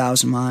least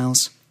 1,000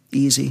 miles.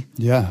 Easy.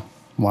 Yeah.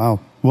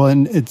 Wow. Well,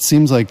 and it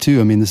seems like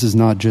too, this is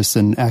not just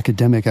an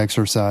academic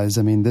exercise.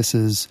 This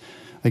is,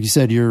 like you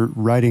said, you're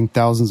riding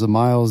thousands of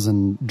miles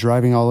and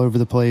driving all over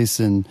the place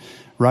and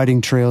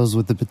riding trails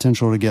with the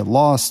potential to get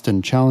lost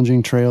and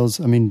challenging trails.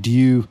 Did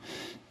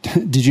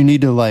you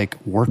need to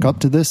work up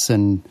to this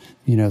and,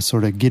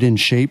 sort of get in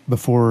shape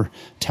before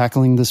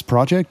tackling this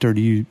project, or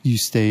do you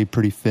stay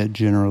pretty fit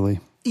generally?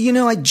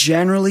 I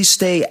generally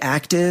stay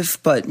active,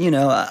 but,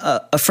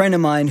 a friend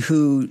of mine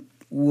who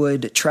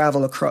would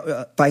travel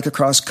bike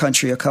across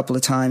country a couple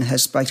of times,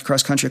 has biked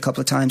across country a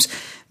couple of times,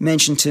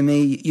 mentioned to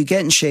me, you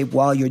get in shape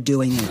while you're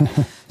doing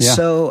it. Yeah.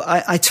 So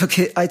I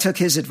took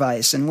his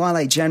advice. And while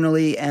I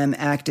generally am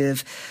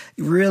active,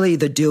 really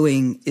the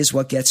doing is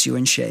what gets you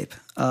in shape.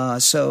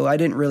 So I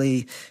didn't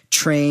really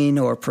train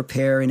or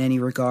prepare in any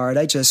regard.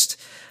 I just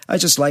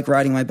like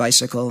riding my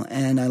bicycle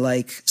and I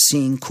like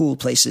seeing cool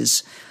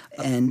places,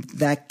 and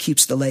that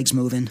keeps the legs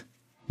moving.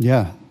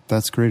 Yeah,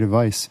 that's great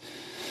advice.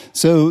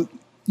 So,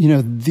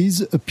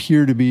 these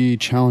appear to be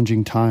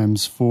challenging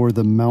times for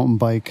the mountain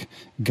bike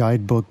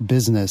guidebook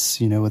business,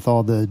 with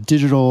all the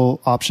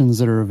digital options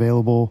that are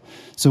available.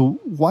 So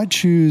why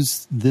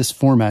choose this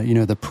format,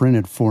 the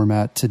printed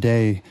format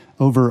today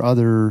over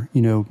other,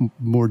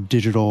 more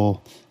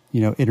digital,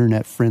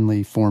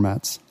 internet-friendly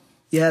formats?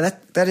 Yeah,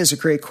 that is a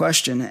great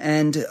question.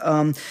 And,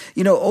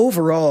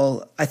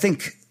 overall, I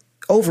think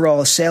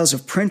sales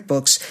of print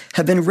books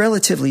have been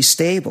relatively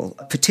stable,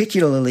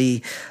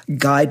 particularly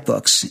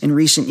guidebooks in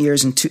recent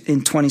years. In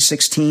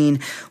 2016,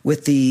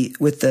 with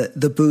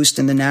the boost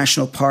in the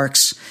national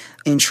parks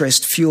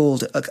interest,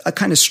 fueled a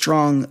kind of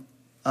strong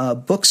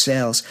book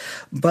sales.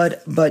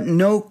 But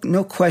no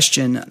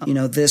question,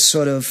 this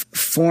sort of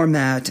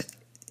format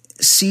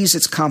sees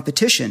its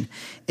competition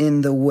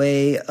in the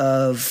way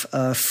of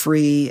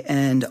free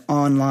and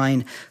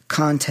online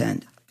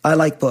content. I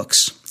like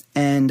books.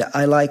 And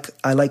I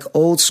like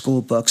old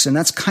school books, and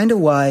that's kind of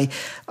why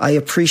I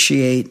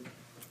appreciate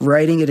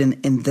writing it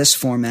in this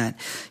format.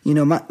 You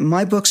know,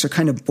 my books are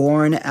kind of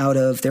born out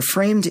of, they're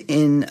framed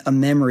in a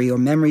memory or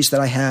memories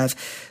that I have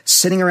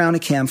sitting around a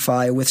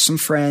campfire with some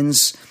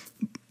friends.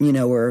 You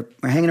know, we're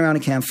hanging around a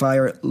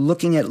campfire,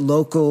 looking at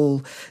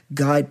local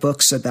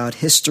guidebooks about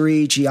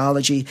history,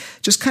 geology,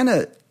 just kind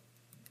of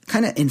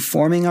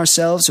informing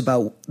ourselves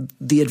about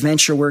the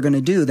adventure we're going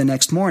to do the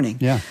next morning.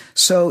 Yeah.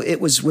 So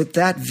it was with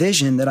that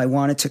vision that I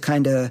wanted to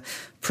kind of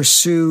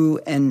pursue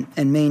and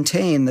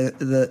maintain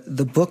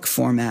the book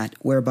format,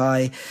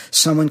 whereby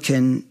someone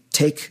can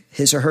take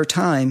his or her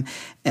time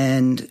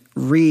and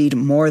read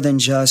more than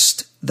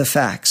just the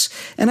facts.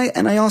 And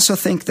I also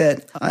think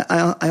that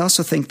I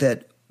also think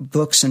that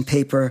books and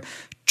paper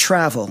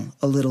travel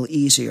a little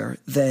easier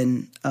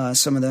than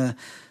some of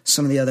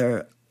the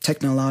other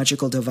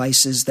technological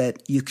devices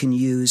that you can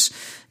use.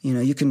 You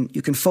know, you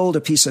can fold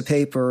a piece of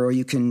paper, or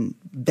you can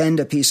bend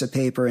a piece of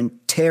paper and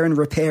tear and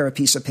repair a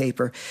piece of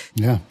paper.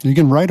 Yeah, you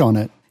can write on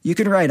it. You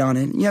can write on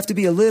it. You have to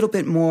be a little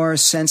bit more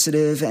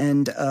sensitive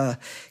and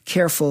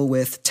careful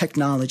with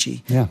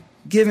technology. Yeah.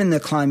 Given the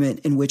climate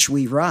in which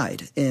we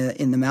ride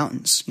in the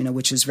mountains, you know,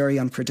 which is very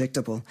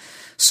unpredictable.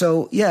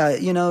 So yeah,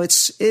 you know, it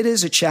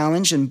is a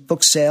challenge, and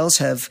book sales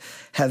have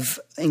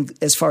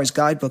as far as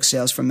guidebook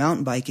sales for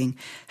mountain biking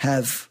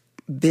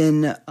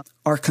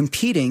are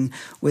competing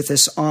with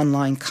this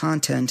online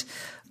content.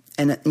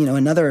 And, you know,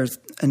 another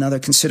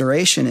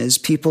consideration is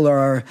people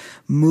are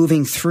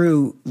moving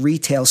through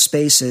retail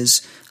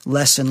spaces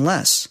less and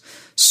less.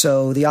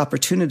 So the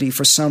opportunity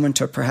for someone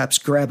to perhaps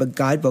grab a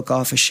guidebook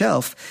off a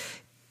shelf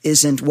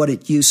isn't what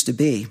it used to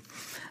be.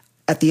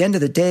 At the end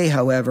of the day,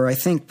 however, I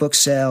think book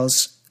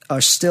sales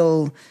are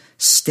still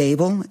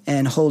stable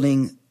and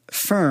holding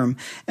firm,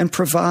 and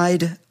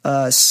provide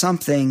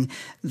something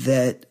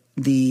that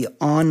the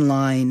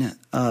online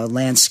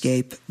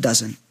landscape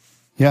doesn't.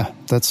 Yeah,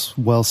 that's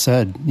well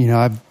said. You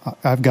know,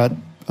 I've got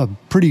a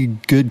pretty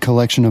good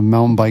collection of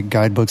mountain bike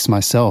guidebooks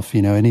myself.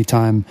 You know,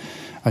 anytime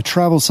I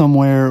travel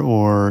somewhere,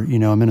 or, you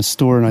know, I'm in a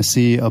store and I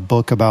see a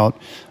book about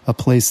a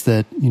place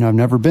that, you know, I've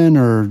never been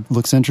or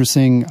looks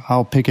interesting,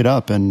 I'll pick it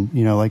up. And,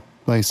 you know, like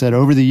I said,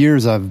 over the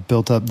years, I've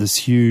built up this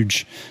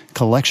huge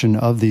collection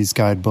of these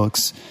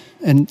guidebooks.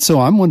 And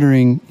so I'm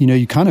wondering, you know,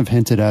 you kind of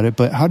hinted at it,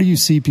 but how do you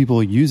see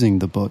people using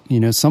the book? You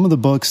know, some of the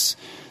books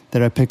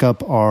that I pick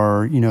up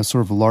are, you know,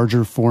 sort of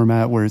larger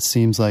format, where it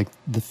seems like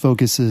the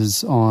focus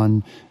is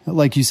on,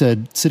 like you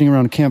said, sitting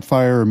around a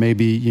campfire, or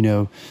maybe, you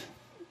know,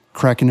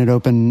 cracking it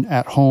open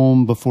at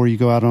home before you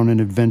go out on an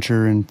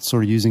adventure and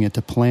sort of using it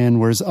to plan.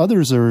 Whereas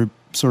others are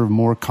sort of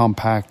more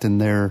compact, and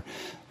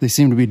they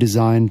seem to be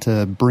designed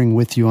to bring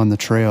with you on the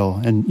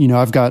trail. And, you know,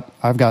 I've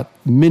got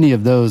many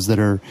of those that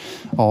are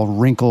all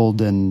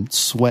wrinkled and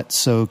sweat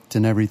soaked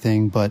and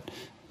everything. But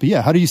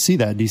yeah, how do you see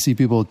that? Do you see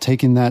people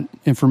taking that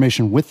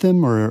information with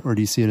them, or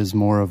do you see it as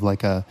more of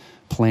like a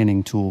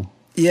planning tool?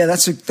 Yeah,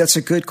 that's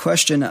a good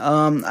question.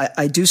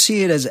 I do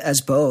see it as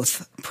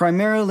both.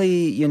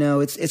 Primarily, you know,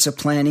 it's a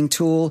planning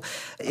tool.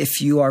 If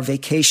you are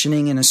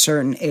vacationing in a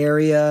certain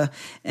area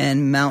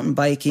and mountain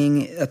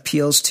biking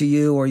appeals to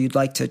you, or you'd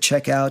like to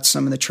check out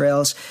some of the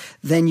trails,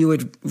 then you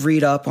would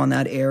read up on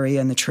that area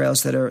and the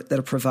trails that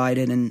are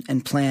provided,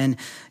 and plan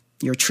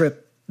your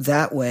trip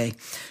that way.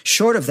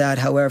 Short of that,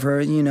 however,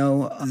 you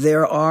know,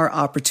 there are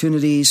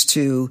opportunities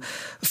to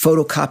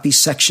photocopy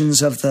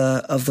sections of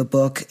the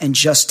book and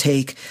just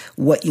take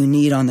what you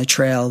need on the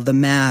trail, the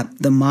map,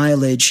 the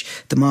mileage,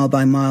 the mile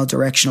by mile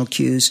directional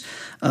cues,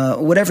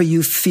 whatever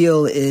you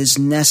feel is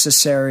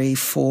necessary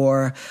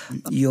for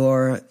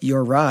your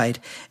ride.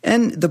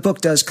 And the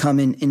book does come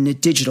in a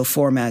digital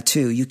format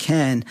too. You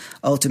can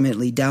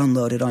ultimately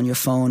download it on your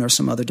phone or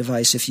some other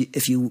device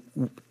if you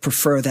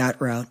prefer that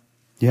route.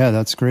 Yeah,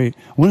 that's great.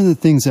 One of the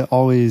things that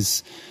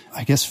always,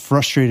 I guess,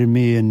 frustrated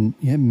me and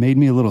made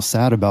me a little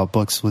sad about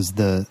books was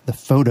the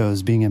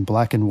photos being in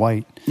black and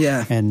white.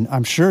 Yeah. And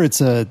I'm sure it's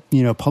a,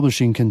 you know,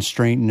 publishing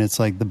constraint, and it's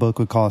like the book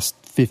would cost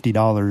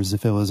 $50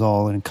 if it was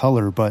all in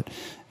color. But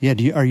yeah,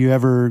 are you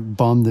ever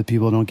bummed that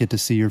people don't get to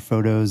see your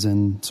photos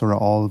in sort of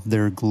all of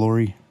their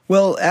glory?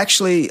 Well,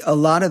 actually, a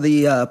lot of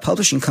the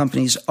publishing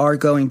companies are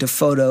going to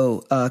photo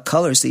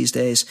colors these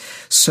days.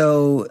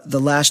 So the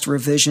last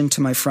revision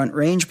to my Front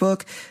Range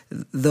book,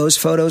 those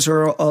photos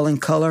are all in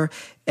color,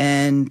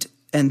 and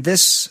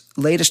this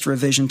latest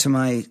revision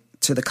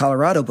to the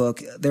Colorado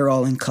book, they're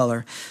all in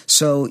color.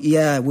 So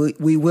yeah,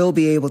 we will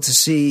be able to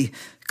see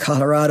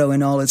Colorado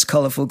in all its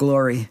colorful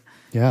glory.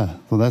 Yeah,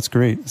 well, that's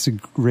great. It's a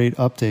great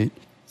update.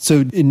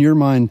 So in your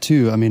mind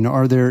too, I mean,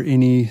 are there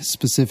any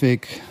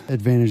specific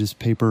advantages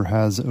paper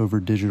has over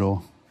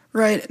digital?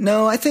 Right.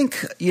 No, I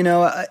think, you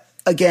know,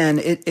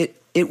 again,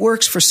 it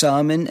works for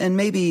some, and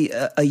maybe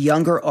a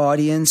younger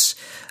audience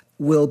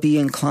will be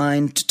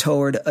inclined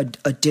toward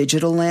a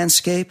digital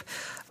landscape.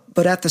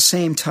 But at the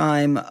same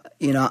time,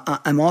 you know,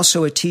 I'm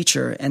also a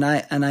teacher, and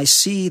I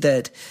see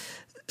that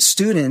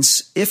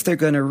students, if they're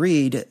going to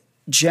read,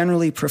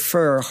 generally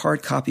prefer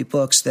hard copy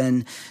books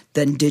than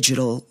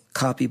digital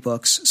copy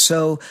books.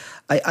 So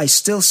I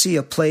still see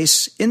a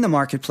place in the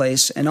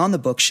marketplace and on the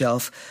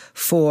bookshelf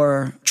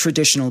for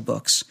traditional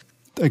books.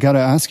 I got to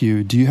ask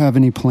you, do you have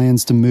any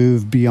plans to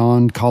move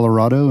beyond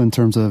Colorado in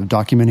terms of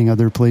documenting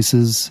other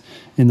places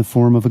in the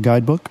form of a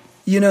guidebook?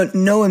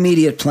 No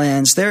immediate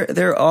plans.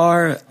 There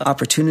are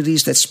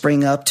opportunities that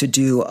spring up to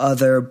do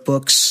other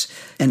books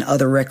and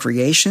other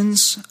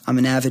recreations. I'm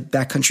an avid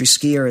backcountry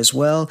skier as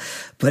well,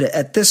 but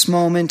at this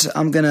moment,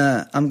 I'm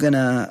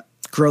gonna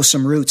grow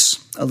some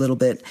roots a little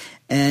bit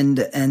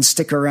and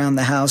stick around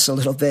the house a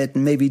little bit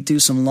and maybe do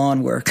some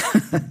lawn work.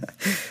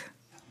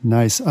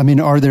 Nice. I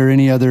mean, are there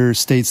any other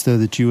states though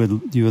that you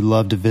would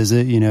love to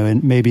visit?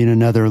 And maybe in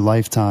another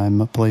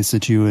lifetime, a place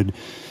that you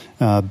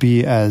would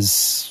be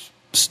as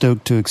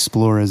stoked to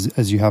explore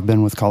as you have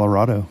been with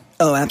Colorado?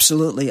 Oh,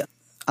 absolutely.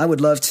 I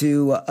would love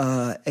to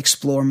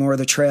explore more of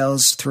the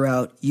trails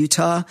throughout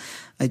Utah.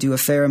 I do a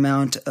fair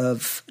amount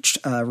of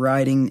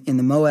riding in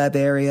the Moab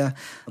area,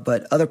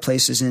 but other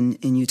places in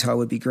Utah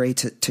would be great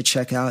to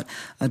check out.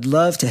 I'd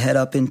love to head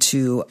up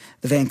into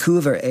the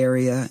Vancouver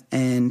area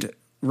and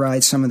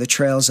ride some of the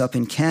trails up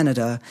in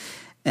Canada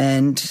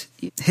and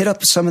hit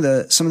up some of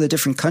the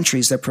different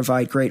countries that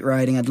provide great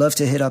riding. I'd love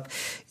to hit up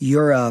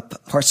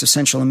Europe. Parts of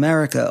Central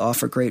America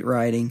offer great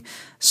riding.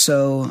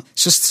 So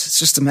it's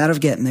just a matter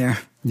of getting there.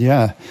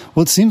 Yeah.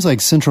 Well, it seems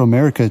like Central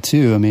America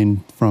too. I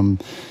mean, from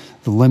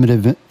the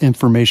limited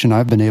information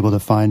I've been able to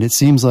find, it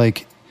seems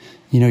like,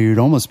 you'd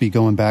almost be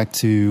going back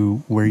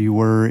to where you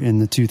were in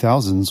the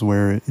 2000s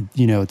where,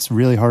 it's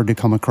really hard to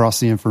come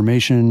across the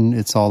information.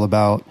 It's all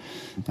about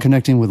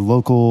connecting with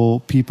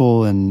local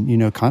people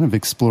and, kind of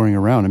exploring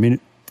around. I mean,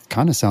 it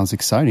kind of sounds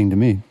exciting to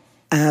me.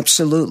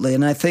 Absolutely.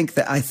 And I think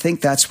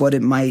that's what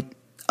it might,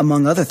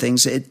 among other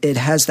things, it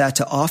has that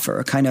to offer,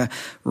 a kind of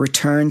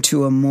return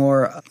to a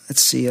more,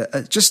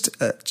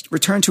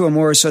 return to a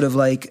more sort of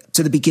like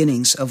to the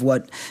beginnings of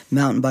what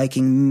mountain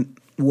biking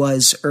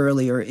was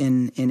earlier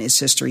in its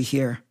history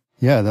here.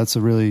 Yeah, that's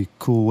a really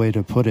cool way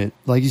to put it.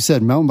 Like you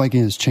said, mountain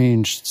biking has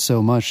changed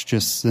so much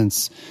just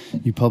since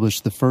you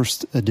published the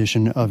first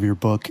edition of your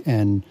book.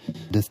 And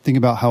to think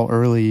about how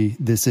early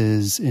this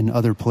is in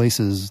other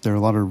places, there are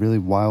a lot of really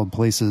wild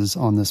places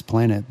on this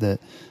planet that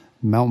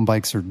mountain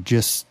bikes are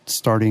just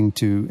starting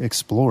to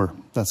explore.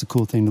 That's a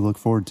cool thing to look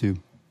forward to.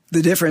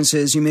 The difference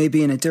is you may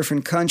be in a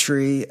different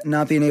country,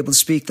 not being able to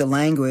speak the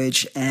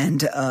language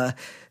and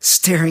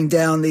staring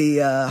down the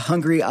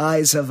hungry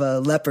eyes of a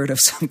leopard of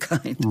some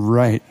kind.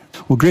 Right.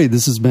 Well, great.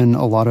 This has been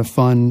a lot of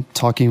fun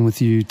talking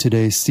with you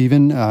today,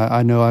 Stephen.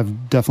 I know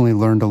I've definitely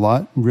learned a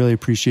lot. Really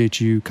appreciate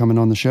you coming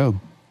on the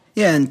show.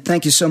 Yeah, and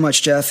thank you so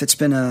much, Jeff. It's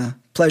been a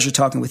pleasure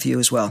talking with you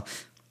as well.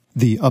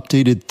 The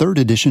updated third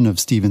edition of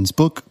Stephen's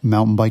book,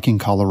 Mountain Biking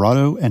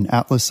Colorado, an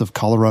atlas of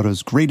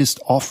Colorado's greatest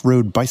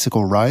off-road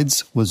bicycle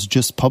rides, was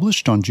just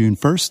published on June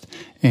 1st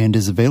and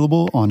is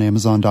available on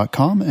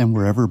Amazon.com and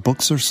wherever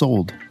books are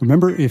sold.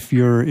 Remember, if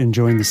you're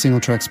enjoying the Single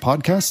Tracks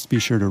podcast, be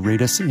sure to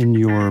rate us in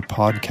your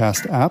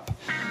podcast app.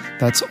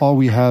 That's all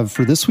we have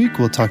for this week.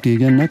 We'll talk to you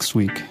again next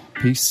week.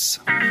 Peace.